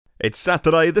It's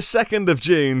Saturday, the 2nd of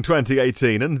June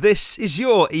 2018, and this is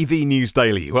your EV News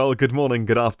Daily. Well, good morning,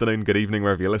 good afternoon, good evening,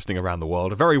 wherever you're listening around the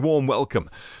world. A very warm welcome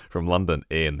from London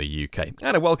in the UK.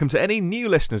 And a welcome to any new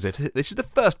listeners if this is the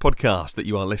first podcast that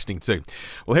you are listening to.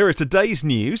 Well, here is today's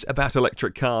news about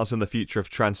electric cars and the future of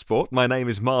transport. My name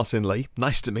is Martyn Lee.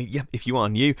 Nice to meet you if you are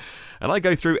new. And I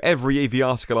go through every EV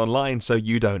article online so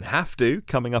you don't have to.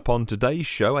 Coming up on today's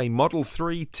show, a Model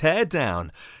 3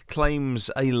 Teardown claims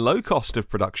a low cost of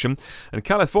production, and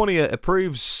California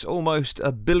approves almost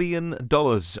 $1 billion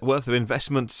worth of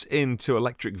investments into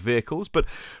electric vehicles. But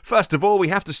first of all, we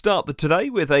have to start today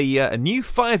with a new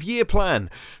 5-year plan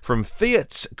from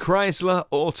Fiat Chrysler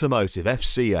Automotive,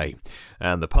 FCA,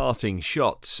 and the parting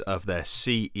shots of their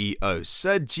CEO,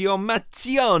 Sergio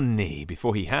Marchionne,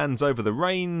 before he hands over the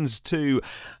reins to,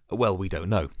 well, we don't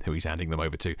know who he's handing them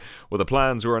over to. Well, the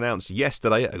plans were announced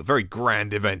yesterday at a very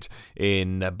grand event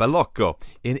in Balocco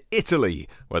in Italy,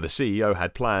 where the CEO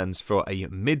had plans for a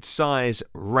mid-size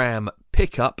Ram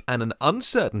pickup and an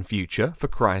uncertain future for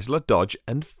Chrysler, Dodge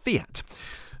and Fiat.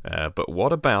 But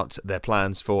what about their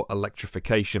plans for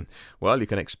electrification? Well, you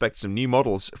can expect some new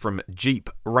models from Jeep,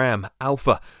 Ram,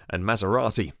 Alfa and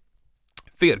Maserati.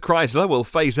 Fiat Chrysler will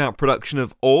phase out production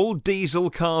of all diesel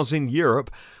cars in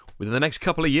Europe within the next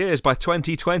couple of years by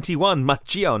 2021,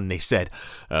 Marchionne said.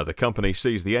 The company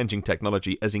sees the engine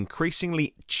technology as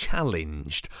increasingly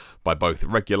challenged by both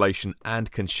regulation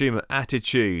and consumer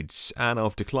attitudes, and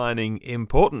of declining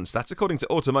importance. That's according to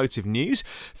Automotive News.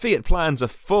 Fiat plans a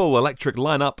full electric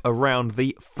lineup around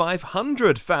the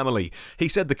 500 family. He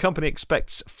said the company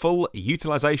expects full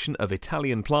utilization of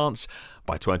Italian plants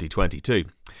by 2022.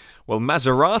 Well,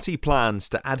 Maserati plans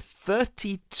to add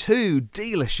 32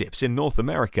 dealerships in North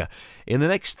America in the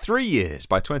next 3 years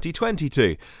by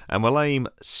 2022, and will aim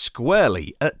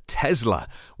squarely at Tesla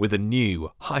with a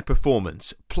new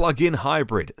high-performance plug-in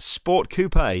hybrid sport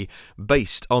coupe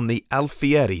based on the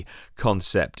Alfieri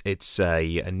concept. It's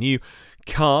a new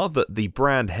car that the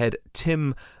brand head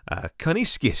Tim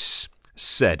Kuniskis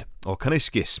said, or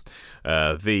Kuniskis.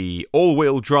 The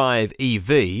all-wheel drive EV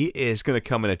is going to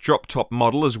come in a drop-top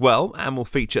model as well, and will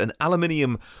feature an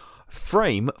aluminium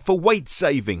frame for weight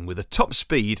saving with a top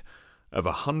speed of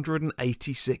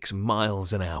 186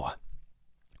 miles an hour.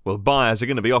 Well, buyers are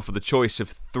going to be offered the choice of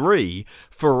 3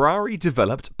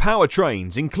 Ferrari-developed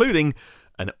powertrains, including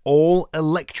an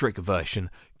all-electric version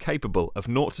capable of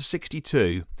 0 to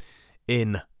 62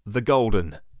 in the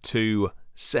golden 2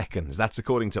 seconds. That's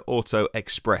according to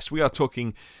AutoExpress. We are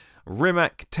talking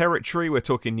Rimac territory, we're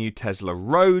talking new Tesla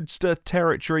Roadster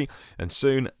territory, and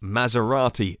soon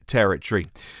Maserati territory.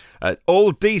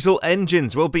 All diesel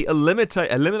engines will be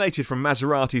eliminated from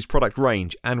Maserati's product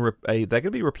range, and they're going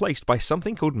to be replaced by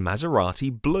something called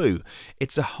Maserati Blue.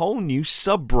 It's a whole new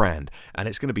sub-brand, and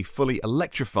it's going to be fully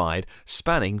electrified,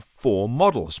 spanning 4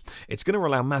 models. It's going to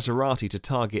allow Maserati to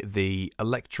target the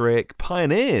electric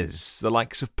pioneers, the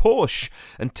likes of Porsche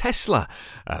and Tesla,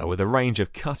 with a range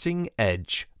of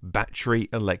cutting-edge battery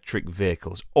electric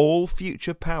vehicles. All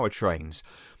future powertrains,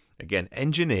 again,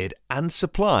 engineered and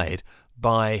supplied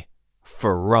by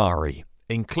Ferrari,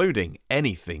 including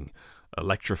anything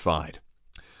electrified.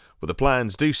 Well, the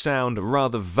plans do sound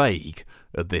rather vague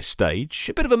at this stage.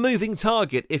 A bit of a moving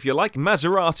target, if you like.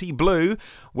 Maserati Blue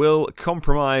will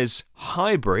comprise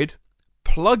hybrid,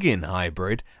 plug-in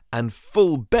hybrid, and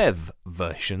full BEV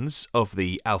versions of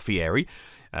the Alfieri,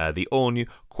 the all-new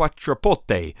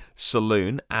Quattroporte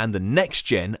saloon, and the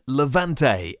next-gen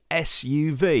Levante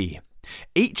SUV.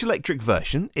 Each electric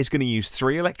version is going to use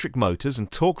 3 electric motors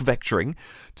and torque vectoring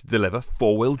to deliver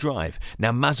 4-wheel drive.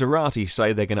 Now, Maserati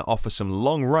say they're going to offer some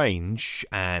long range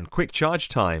and quick charge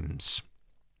times,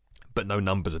 but no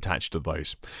numbers attached to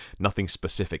those. Nothing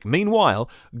specific. Meanwhile,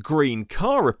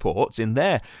 GreenCarReports, in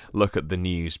their look at the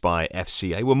news by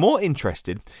FCA, were more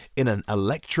interested in an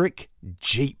electric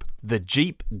Jeep. The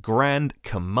Jeep Grand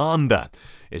Commander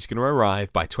is going to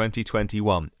arrive by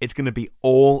 2021. It's going to be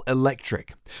all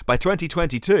electric. By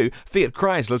 2022, Fiat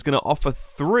Chrysler is going to offer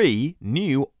 3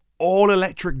 new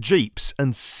all-electric Jeeps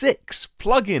and 6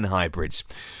 plug-in hybrids.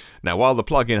 Now, while the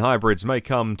plug-in hybrids may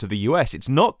come to the US, it's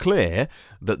not clear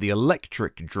that the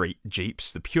electric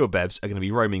Jeeps, the pure BEVs, are going to be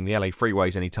roaming the LA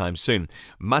freeways anytime soon.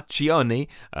 Marchionne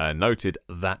noted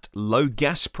that low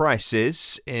gas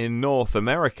prices in North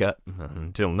America,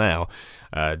 until now,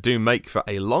 do make for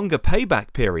a longer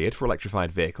payback period for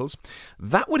electrified vehicles.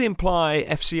 That would imply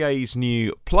FCA's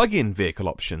new plug-in vehicle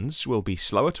options will be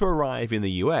slower to arrive in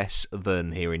the US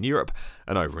than here in Europe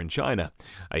and over in China.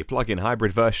 A plug-in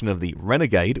hybrid version of the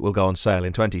Renegade will go on sale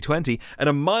in 2020 and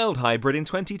a mild hybrid in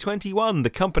 2021. The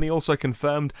company also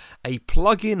confirmed a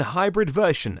plug-in hybrid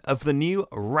version of the new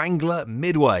Wrangler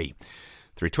Midway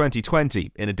through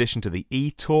 2020, in addition to the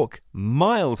e-Torque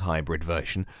mild hybrid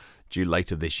version due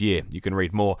later this year. You can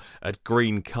read more at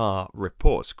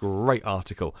GreenCarReports. Great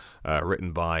article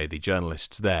written by the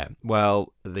journalists there.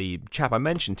 Well, the chap I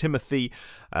mentioned, Timothy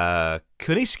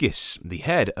Kuniskis, the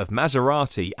head of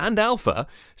Maserati and Alfa,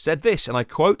 said this, and I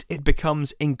quote, "It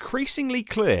becomes increasingly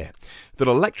clear that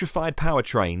electrified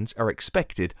powertrains are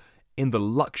expected in the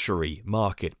luxury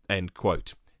market," end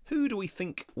quote. Who do we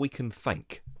think we can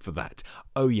thank for that?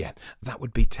 Oh yeah, that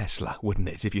would be Tesla, wouldn't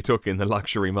it, if you're talking the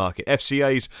luxury market.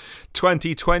 FCA's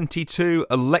 2022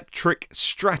 electric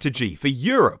strategy for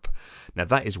Europe. Now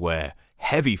that is where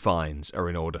heavy fines are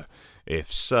in order if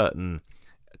certain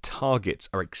targets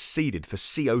are exceeded for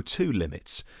CO2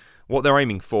 limits. What they're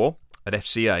aiming for at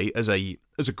FCA as a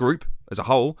group, as a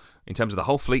whole, in terms of the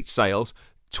whole fleet sales,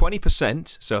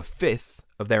 20%, so a fifth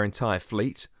of their entire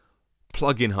fleet,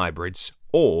 plug-in hybrids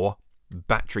or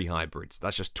battery hybrids.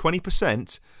 That's just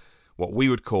 20% what we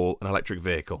would call an electric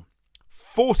vehicle.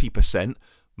 40%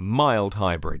 mild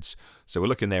hybrids. So we're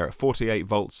looking there at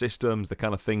 48-volt systems, the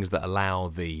kind of things that allow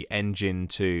the engine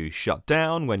to shut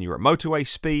down when you're at motorway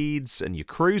speeds and you're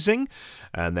cruising,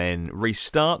 and then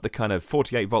restart, the kind of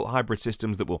 48-volt hybrid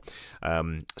systems that will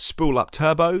spool up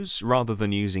turbos rather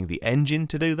than using the engine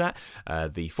to do that.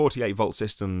 The 48-volt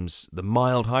systems, the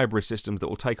mild hybrid systems that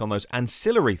will take on those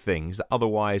ancillary things that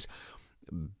otherwise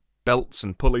belts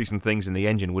and pulleys and things in the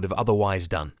engine would have otherwise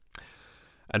done.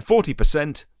 And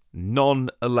 40%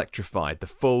 non-electrified, the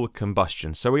full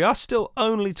combustion. So we are still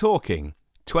only talking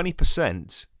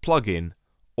 20% plug-in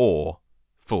or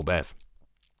full BEV.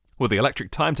 Well, the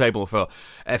electric timetable for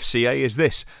FCA is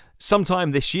this.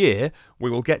 Sometime this year, we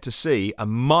will get to see a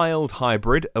mild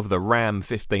hybrid of the Ram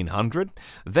 1500.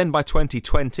 Then by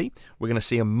 2020, we're going to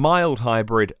see a mild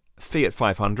hybrid Fiat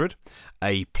 500,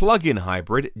 a plug-in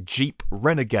hybrid Jeep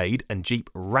Renegade and Jeep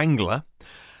Wrangler,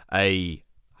 a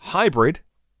hybrid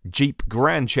Jeep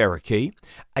Grand Cherokee,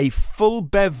 a full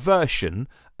BEV version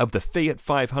of the Fiat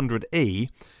 500e,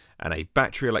 and a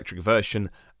battery electric version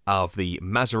of the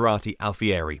Maserati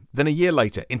Alfieri. Then a year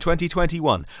later, in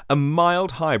 2021, a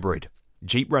mild hybrid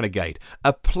Jeep Renegade,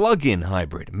 a plug-in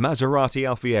hybrid Maserati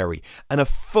Alfieri, and a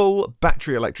full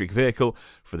battery electric vehicle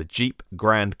for the Jeep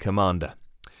Grand Commander.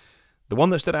 The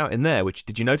one that stood out in there, which,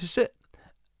 did you notice it?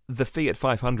 The Fiat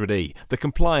 500e, the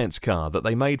compliance car that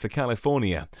they made for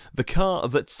California, the car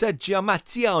that Sergio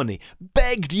Marchionne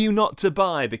begged you not to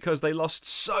buy because they lost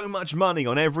so much money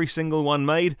on every single one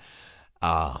made.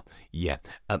 Yeah,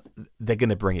 they're going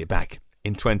to bring it back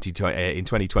in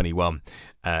 2021.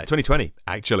 2020,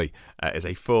 actually, is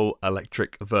a full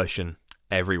electric version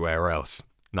everywhere else.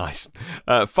 Nice.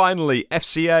 Finally,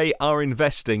 FCA are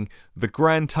investing the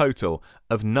grand total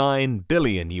of $9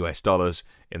 billion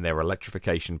in their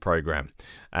electrification program.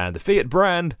 And the Fiat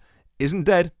brand isn't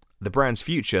dead. The brand's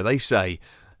future, they say,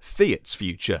 Fiat's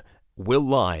future will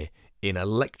lie in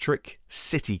electric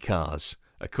city cars,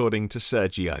 according to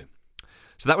Sergio.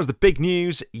 So that was the big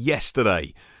news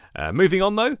yesterday. Moving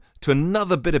on, though, to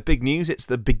another bit of big news. It's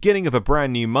the beginning of a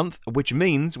brand new month, which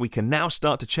means we can now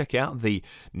start to check out the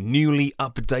newly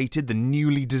updated, the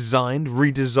newly designed,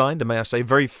 redesigned, and may I say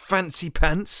very fancy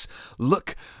pants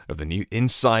look of the new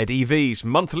Inside EV's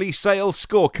monthly sales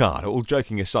scorecard. All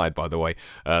joking aside, by the way,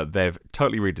 they've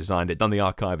totally redesigned it, done the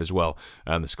archive as well,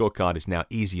 and the scorecard is now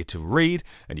easier to read,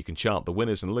 and you can chart the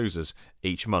winners and losers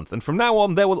each month. And from now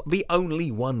on, there will be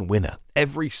only one winner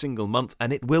every single month,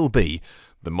 and it will be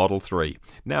the Model 3.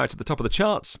 Now it's at the top of the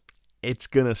charts. It's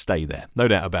going to stay there, no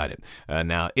doubt about it.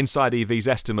 Now, Inside EV's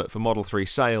estimate for Model 3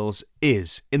 sales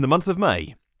is, in the month of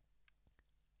May,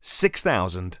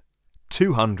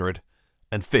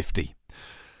 6,250.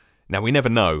 Now, we never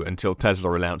know until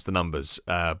Tesla announce the numbers,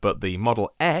 but the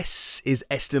Model S is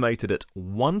estimated at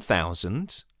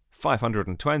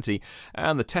 1,520,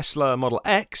 and the Tesla Model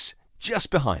X just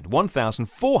behind,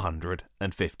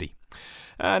 1,450.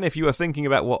 And if you are thinking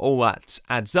about what all that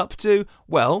adds up to,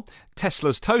 well,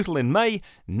 Tesla's total in May,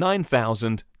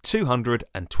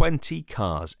 9,220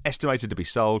 cars, estimated to be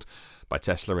sold by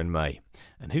Tesla in May.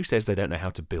 And who says they don't know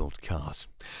how to build cars?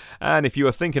 And if you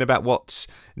are thinking about what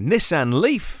Nissan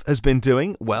Leaf has been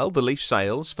doing, well, the Leaf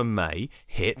sales for May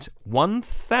hit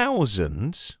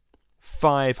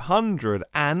 1,500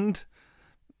 and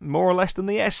more or less than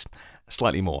the S,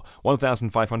 slightly more,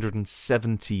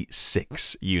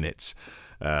 1,576 units.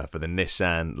 For the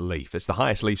Nissan Leaf. It's the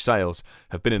highest Leaf sales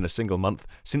have been in a single month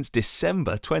since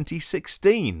December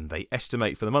 2016. They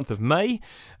estimate for the month of May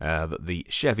that the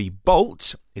Chevy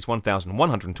Bolt is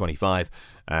 1,125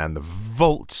 and the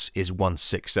Volt is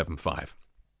 1,675.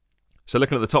 So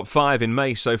looking at the top 5 in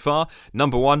May so far,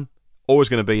 number 1, always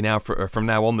going to be now from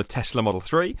now on the Tesla Model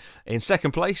 3. In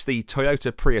second place, the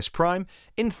Toyota Prius Prime.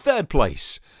 In third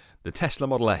place, the Tesla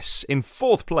Model S. In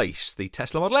fourth place, the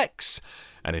Tesla Model X.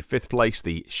 And in fifth place,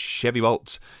 the Chevy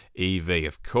Bolt EV.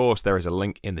 Of course, there is a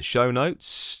link in the show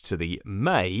notes to the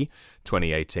May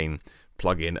 2018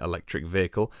 plug-in electric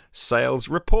vehicle sales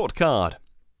report card.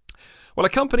 Well, a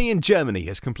company in Germany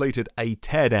has completed a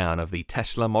teardown of the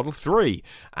Tesla Model 3,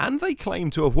 and they claim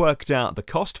to have worked out the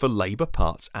cost for labour,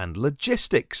 parts and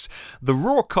logistics. The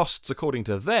raw costs, according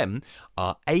to them,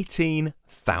 are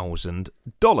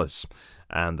 $18,000.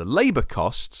 And the labour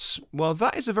costs, well,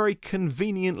 that is a very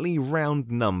conveniently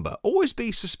round number. Always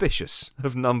be suspicious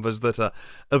of numbers that are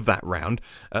of that round.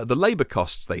 The labour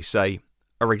costs, they say,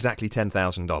 are exactly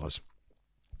 $10,000.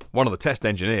 One of the test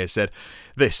engineers said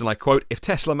this, and I quote, "If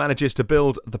Tesla manages to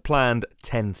build the planned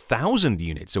 10,000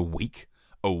 units a week,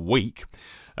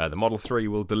 the Model 3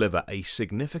 will deliver a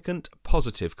significant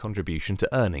positive contribution to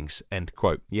earnings." End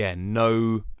quote. Yeah,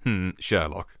 no,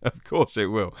 Sherlock. Of course it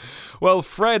will. Well,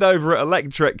 Fred over at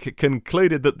Electric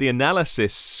concluded that the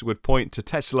analysis would point to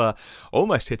Tesla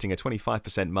almost hitting a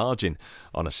 25% margin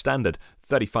on a standard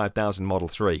 35,000 Model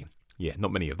 3. Yeah,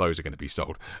 not many of those are going to be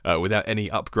sold without any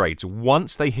upgrades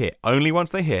only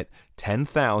once they hit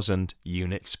 10,000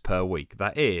 units per week.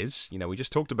 That is, we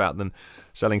just talked about them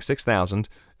selling 6,000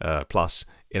 plus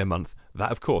in a month.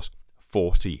 That, of course,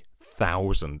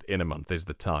 40,000 in a month is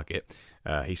the target.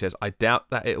 He says, "I doubt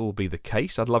that it will be the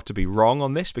case. I'd love to be wrong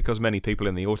on this because many people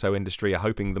in the auto industry are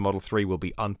hoping the Model 3 will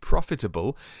be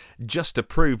unprofitable just to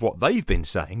prove what they've been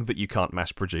saying, that you can't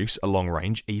mass produce a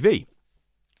long-range EV."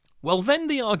 Well, then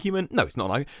the argument, no, it's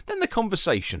not, then the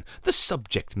conversation, the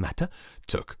subject matter,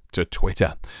 took to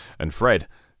Twitter. And Fred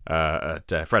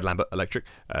Lambert Electric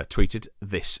tweeted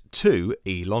this to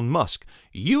Elon Musk.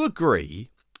 "You agree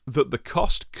that the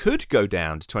cost could go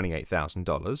down to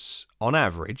 $28,000 on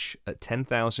average at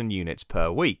 10,000 units per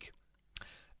week?"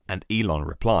 And Elon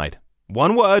replied,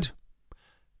 one word,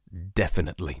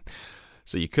 definitely.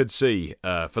 So you could see,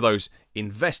 for those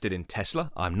invested in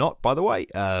Tesla, I'm not, by the way,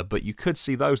 but you could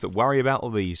see those that worry about all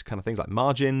these kind of things like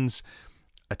margins,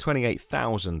 a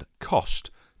 28,000 cost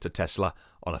to Tesla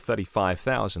on a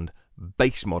 35,000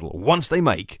 base model once they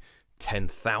make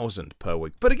 10,000 per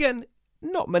week. But again,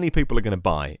 not many people are going to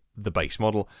buy the base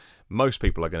model. Most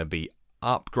people are going to be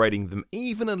upgrading them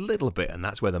even a little bit, and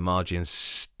that's where the margins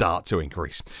start to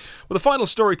increase. Well, the final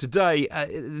story today,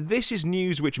 this is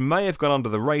news which may have gone under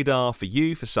the radar for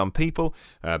you, for some people,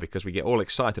 because we get all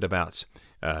excited about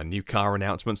new car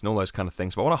announcements and all those kind of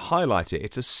things, but I want to highlight it.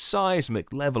 It's a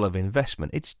seismic level of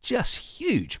investment. It's just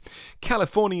huge.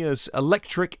 California's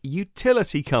electric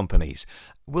utility companies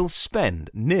will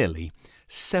spend nearly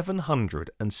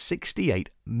 $768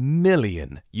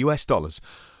 million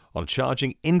on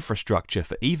charging infrastructure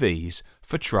for EVs,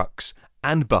 for trucks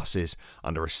and buses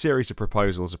under a series of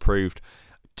proposals approved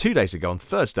 2 days ago on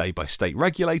Thursday by state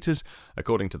regulators,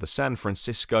 according to the San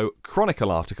Francisco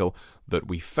Chronicle article that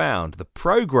we found. The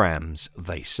programs,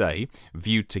 they say,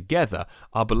 viewed together,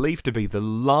 are believed to be the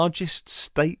largest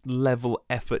state-level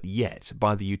effort yet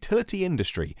by the utility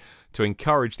industry to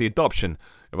encourage the adoption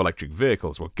of electric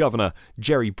vehicles. Well, Governor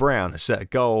Jerry Brown has set a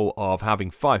goal of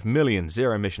having 5 million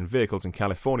zero-emission vehicles on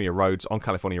California roads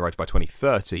by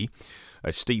 2030,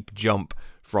 a steep jump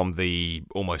from the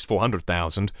almost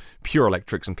 400,000 pure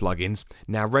electrics and plug-ins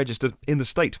now registered in the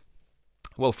state.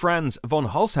 Well, Franz von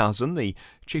Holzhausen, the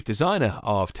chief designer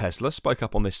of Tesla, spoke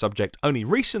up on this subject only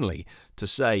recently to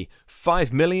say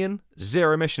 5 million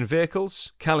zero-emission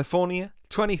vehicles, California,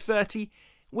 2030,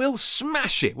 we'll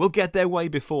smash it. We'll get there way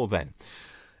before then.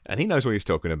 And he knows what he's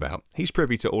talking about. He's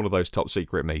privy to all of those top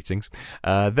secret meetings.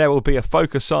 There will be a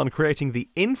focus on creating the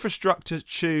infrastructure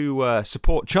to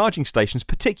support charging stations,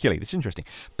 particularly, this is interesting,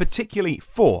 particularly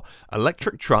for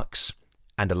electric trucks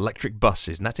and electric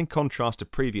buses. And that's in contrast to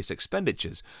previous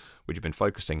expenditures, which have been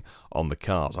focusing on the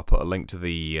cars. I'll put a link to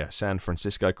the San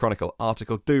Francisco Chronicle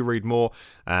article. Do read more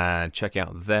and check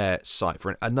out their site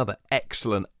for another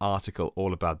excellent article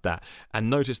all about that.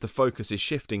 And notice the focus is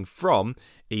shifting from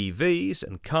EVs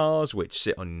and cars, which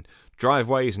sit on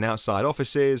driveways and outside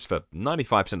offices for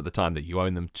 95% of the time that you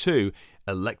own them, to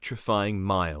electrifying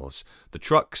miles. The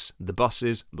trucks, the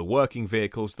buses, the working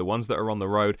vehicles, the ones that are on the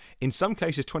road, in some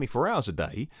cases 24 hours a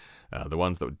day, the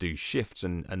ones that do shifts,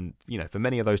 and for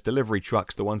many of those delivery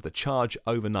trucks, the ones that charge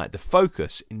overnight. The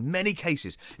focus, in many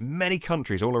cases, in many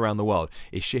countries all around the world,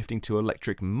 is shifting to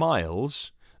electric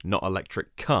miles, not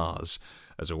electric cars,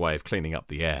 as a way of cleaning up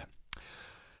the air.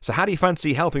 So how do you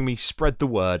fancy helping me spread the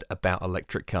word about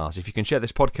electric cars? If you can share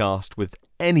this podcast with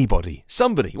anybody,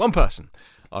 somebody, one person,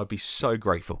 I'd be so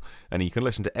grateful. And you can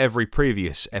listen to every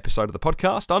previous episode of the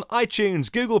podcast on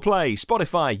iTunes, Google Play,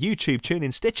 Spotify, YouTube,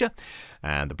 TuneIn, Stitcher,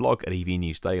 and the blog at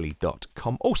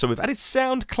evnewsdaily.com. Also, we've added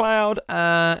SoundCloud.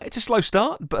 It's a slow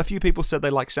start, but a few people said they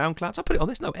like SoundCloud, so I put it on.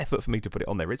 There's no effort for me to put it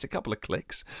on there. It's a couple of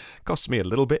clicks. Costs me a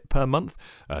little bit per month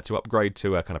to upgrade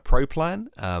to a kind of pro plan.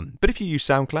 But if you use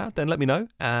SoundCloud, then let me know.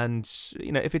 And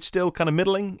if it's still kind of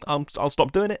middling, I'll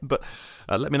stop doing it. But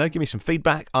let me know. Give me some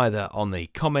feedback either on the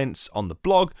comments on the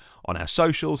blog, on our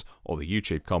socials, or the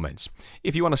YouTube comments.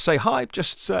 If you want to say hi,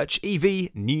 just search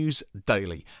EV News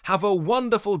Daily. Have a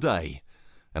wonderful day,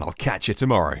 and I'll catch you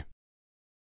tomorrow.